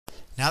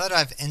Now that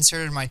I've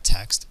inserted my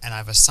text and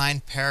I've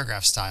assigned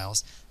paragraph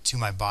styles to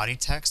my body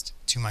text,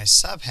 to my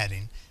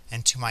subheading,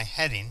 and to my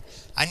heading,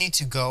 I need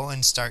to go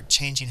and start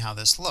changing how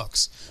this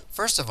looks.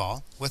 First of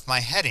all, with my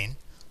heading,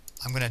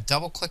 I'm going to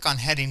double click on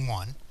heading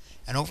 1,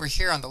 and over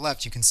here on the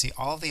left you can see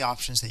all of the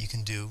options that you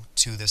can do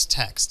to this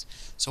text.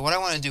 So what I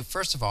want to do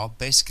first of all,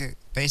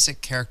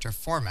 basic character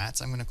formats,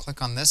 I'm going to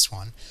click on this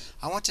one.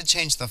 I want to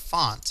change the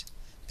font.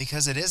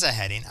 Because it is a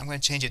heading, I'm going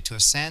to change it to a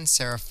sans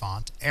serif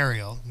font,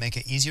 Arial, make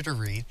it easier to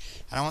read,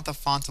 and I want the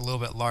font a little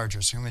bit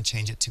larger, so I'm going to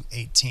change it to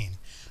 18.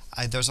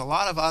 There's a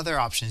lot of other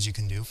options you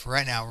can do. For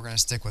right now, we're going to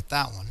stick with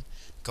that one.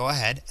 Go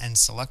ahead and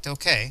select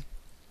OK.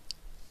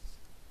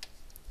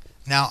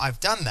 Now I've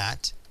done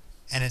that,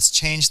 and it's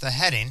changed the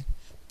heading,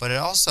 but it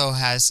also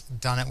has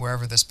done it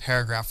wherever this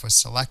paragraph was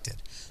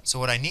selected. So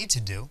what I need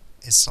to do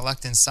is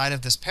select inside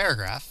of this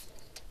paragraph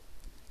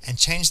and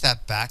change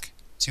that back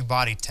to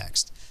body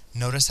text.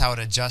 Notice how it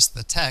adjusts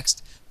the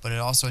text, but it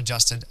also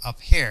adjusted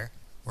up here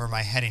where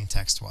my heading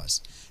text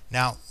was.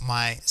 Now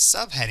my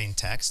subheading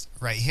text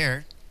right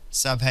here,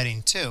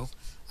 subheading 2,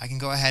 I can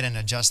go ahead and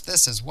adjust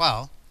this as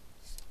well.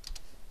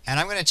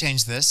 And I'm going to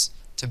change this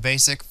to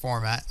basic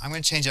format. I'm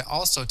going to change it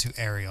also to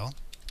Arial.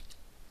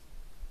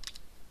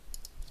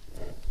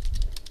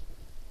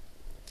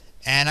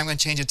 And I'm going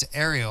to change it to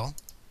Arial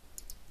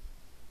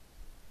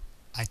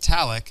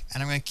italic,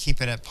 and I'm going to keep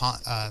it at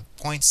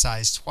point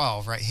size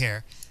 12 right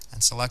here.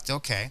 And select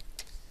OK.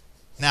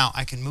 Now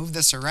I can move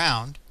this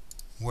around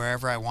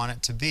wherever I want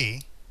it to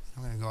be.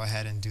 I'm going to go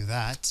ahead and do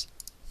that.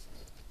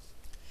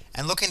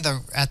 And looking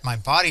at my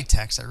body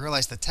text, I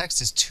realize the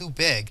text is too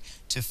big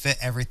to fit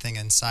everything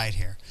inside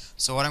here.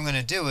 So what I'm going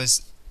to do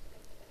is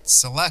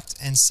select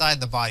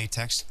inside the body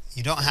text.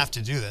 You don't have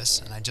to do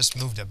this, and I just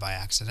moved it by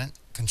accident.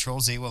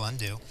 Control Z will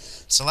undo.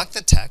 Select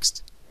the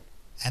text,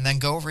 and then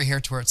go over here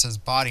to where it says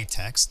body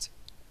text.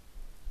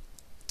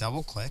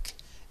 Double click.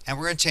 And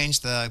we're going to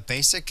change the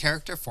basic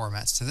character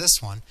formats to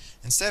this one.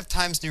 Instead of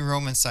Times New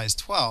Roman size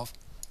 12,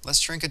 let's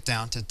shrink it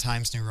down to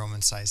Times New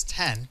Roman size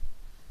 10.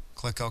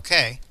 Click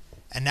OK.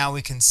 And now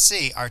we can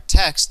see our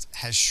text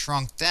has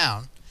shrunk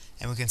down,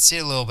 and we can see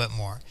it a little bit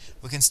more.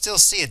 We can still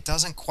see it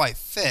doesn't quite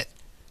fit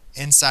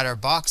inside our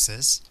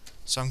boxes.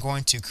 So I'm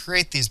going to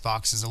create these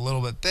boxes a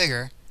little bit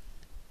bigger,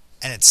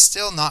 and it's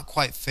still not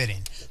quite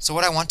fitting. So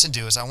what I want to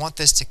do is I want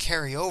this to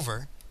carry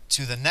over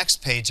to the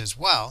next page as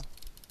well.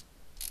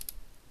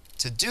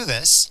 To do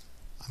this,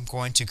 I'm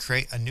going to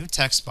create a new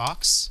text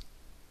box.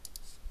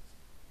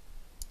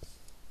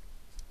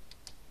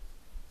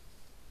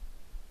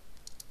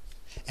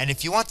 And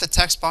if you want the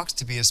text box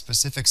to be a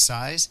specific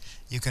size,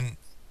 you can,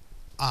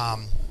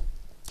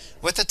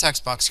 with the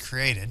text box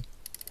created,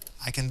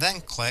 I can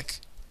then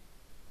click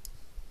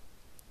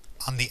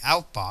on the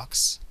out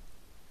box.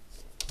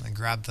 I'm going to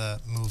grab the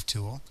move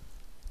tool.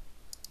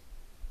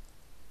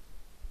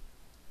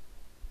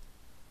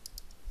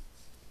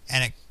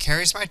 And it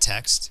carries my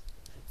text.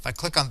 If I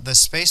click on the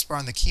spacebar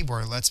on the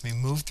keyboard, it lets me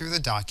move through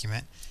the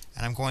document,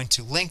 and I'm going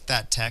to link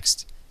that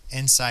text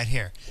inside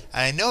here.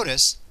 And I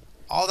notice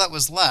all that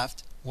was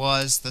left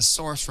was the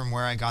source from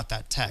where I got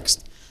that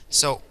text.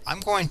 So I'm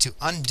going to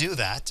undo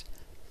that.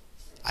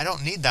 I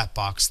don't need that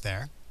box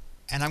there.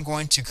 And I'm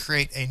going to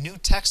create a new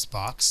text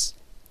box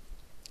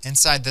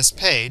inside this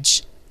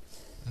page.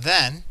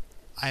 Then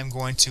I'm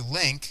going to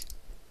link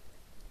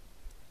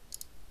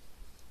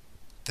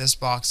this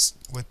box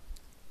with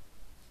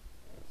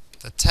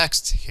the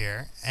text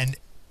here, and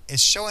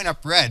it's showing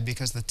up red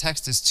because the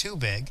text is too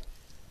big,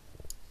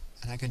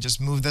 and I can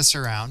just move this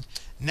around.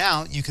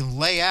 Now you can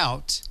lay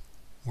out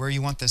where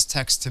you want this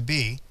text to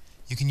be.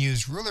 You can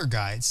use ruler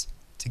guides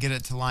to get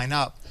it to line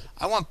up.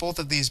 I want both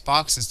of these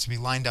boxes to be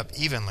lined up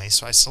evenly,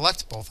 so I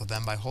select both of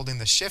them by holding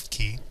the Shift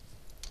key.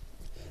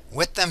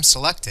 With them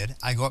selected,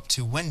 I go up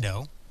to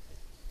Window,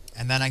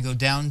 and then I go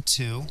down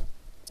to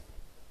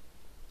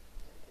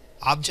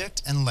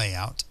Object and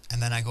Layout,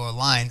 and then I go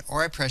Align,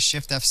 or I press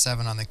Shift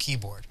F7 on the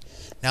keyboard.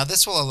 Now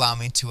this will allow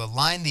me to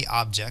align the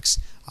objects.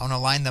 I want to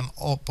line them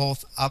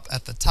both up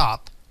at the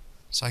top,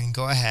 so I can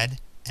go ahead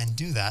and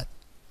do that.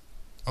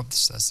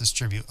 Oops, that's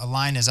Distribute.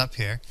 Align is up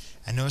here,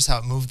 and notice how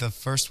it moved the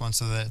first one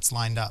so that it's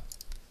lined up.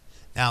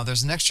 Now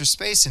there's an extra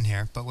space in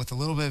here, but with a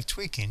little bit of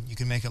tweaking, you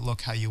can make it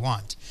look how you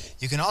want.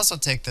 You can also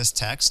take this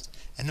text,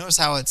 and notice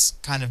how it's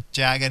kind of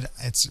jagged,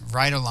 it's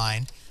right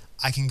aligned.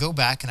 I can go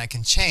back and I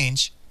can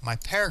change my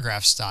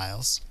paragraph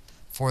styles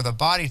for the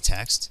body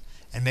text,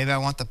 and maybe I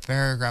want the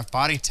paragraph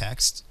body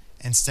text,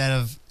 instead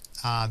of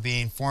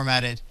being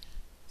formatted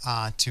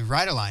to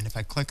right align, if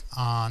I click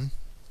on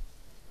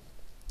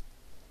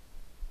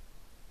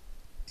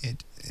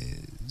it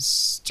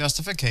is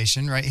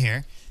justification right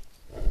here,